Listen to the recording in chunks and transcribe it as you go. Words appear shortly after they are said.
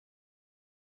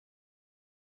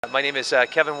My name is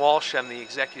Kevin Walsh. I'm the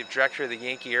Executive Director of the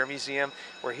Yankee Air Museum.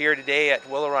 We're here today at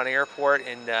Willow Run Airport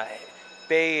in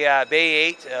Bay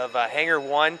 8 of Hangar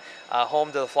 1,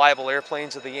 home to the flyable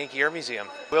airplanes of the Yankee Air Museum.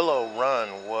 Willow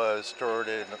Run was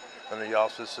started under the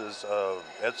auspices of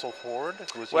Edsel Ford.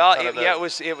 It was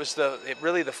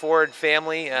really the Ford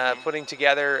family putting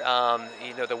together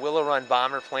the Willow Run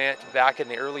bomber plant back in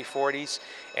the early 40s,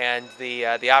 and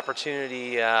the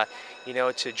opportunity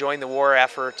to join the war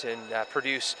effort and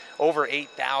produce over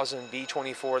 8,000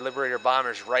 B-24 Liberator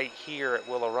bombers right here at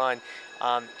Willow Run.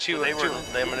 So they were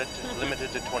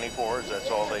limited to 24s.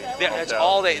 That's all they. That's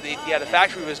all they. The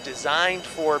factory was designed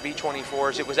for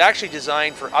B-24s. It was actually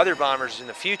designed for other bombers in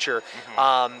the future,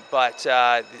 but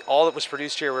all that was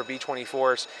produced here were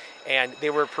B-24s, and they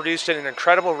were produced at an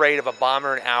incredible rate of a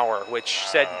bomber an hour, which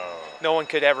said no one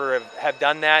could ever have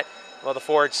done that. Well, the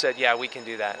Ford said, yeah, we can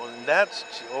do that. Well, that's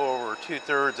over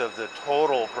 2/3 of the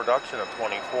total production of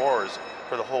 24s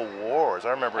for the whole wars. I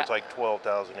remember it's like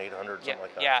 12,800, something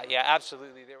like that. Yeah,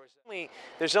 absolutely.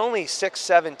 There's only 6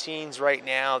 17s right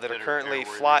now that are currently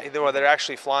flying. Well, they're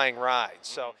actually flying rides.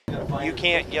 So you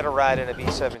can't get a ride in a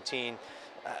B-17.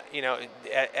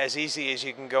 As easy as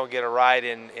you can go get a ride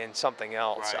in something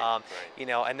else. Right.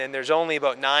 And then there's only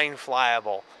about 9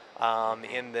 flyable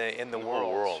in the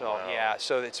world. So wow. Yeah,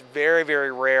 so it's very,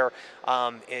 very rare.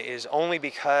 It is only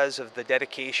because of the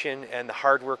dedication and the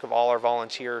hard work of all our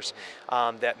volunteers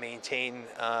that maintain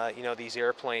these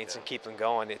airplanes and keep them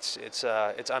going.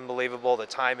 It's unbelievable the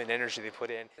time and energy they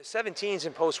put in. The 17s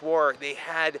in post-war, they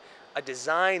had a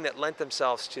design that lent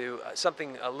themselves to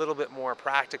something a little bit more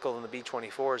practical than the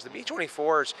B-24s. The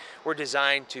B-24s were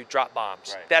designed to drop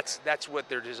bombs. Right. That's what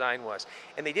their design was.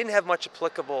 And they didn't have much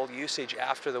applicable usage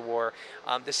after the war.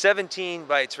 The 17,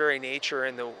 by its very nature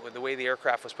and the way the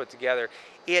aircraft was put together,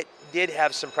 it did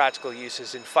have some practical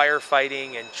uses in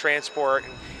firefighting and transport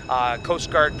and Coast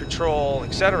Guard patrol,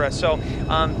 etc. So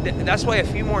that's why a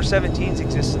few more 17s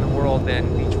exist in the world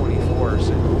than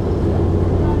B-24s.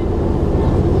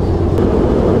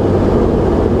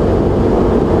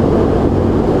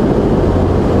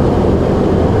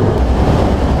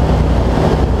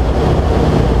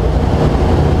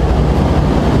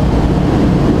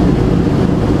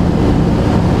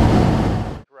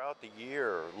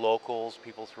 Locals,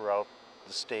 people throughout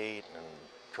the state and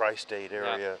tri-state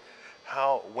area,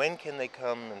 when can they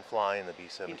come and fly in the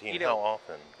B-17? How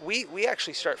often? We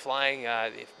actually start flying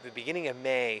the beginning of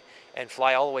May and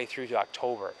fly all the way through to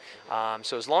October.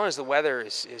 So as long as the weather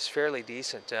is fairly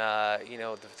decent,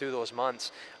 through those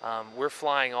months, we're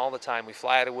flying all the time. We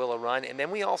fly out of Willow Run, and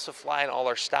then we also fly in all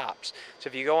our stops. So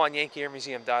if you go on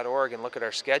yankeeairmuseum.org and look at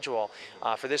our schedule,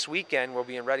 for this weekend we'll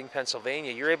be in Reading,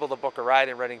 Pennsylvania. You're able to book a ride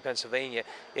in Reading, Pennsylvania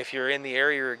if you're in the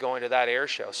area you're going to that air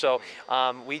show. So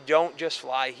we don't just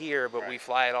fly here, but we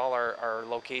fly at all our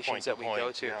locations that we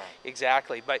go to. Yeah.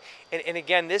 Exactly. But and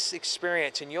again, this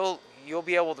experience, and you'll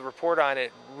be able to report on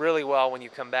it really well when you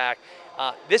come back.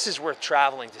 This is worth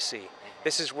traveling to see.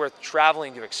 This is worth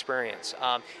traveling to experience.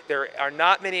 There are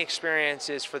not many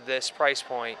experiences for this price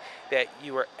point that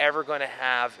you are ever going to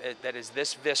have that is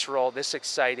this visceral, this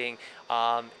exciting,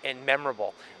 and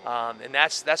memorable. And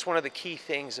that's one of the key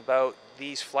things about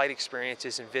these flight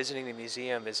experiences and visiting the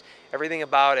museum is everything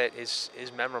about it is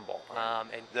memorable.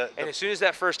 And as soon as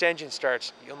that first engine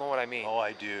starts, you'll know what I mean. Oh,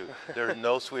 I do. There's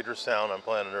no sweeter sound on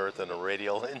planet Earth than a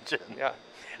radial engine. Yeah.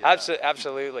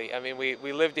 Absolutely. I mean,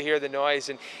 we live to hear the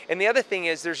noise. And the other thing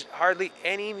is there's hardly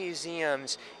any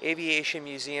museums, aviation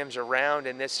museums around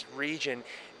in this region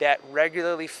that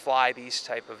regularly fly these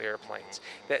type of airplanes.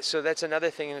 So that's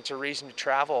another thing, and it's a reason to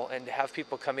travel and to have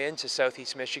people come into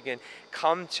Southeast Michigan,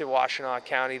 come to Washtenaw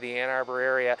County, the Ann Arbor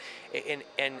area,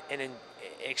 and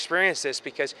experience this,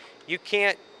 because you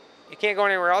can't go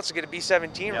anywhere else to get a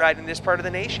B-17 ride in this part of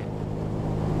the nation.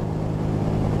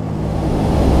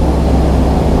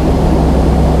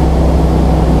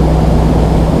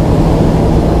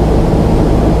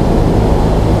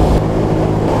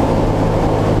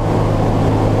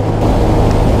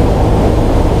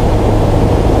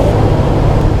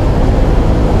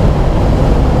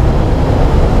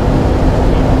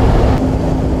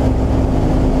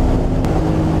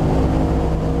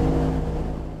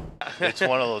 It's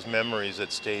one of those memories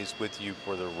that stays with you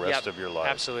for the rest of your life.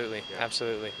 Absolutely,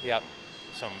 absolutely, yep.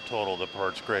 Some total that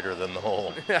part's greater than the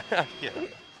whole. Yeah.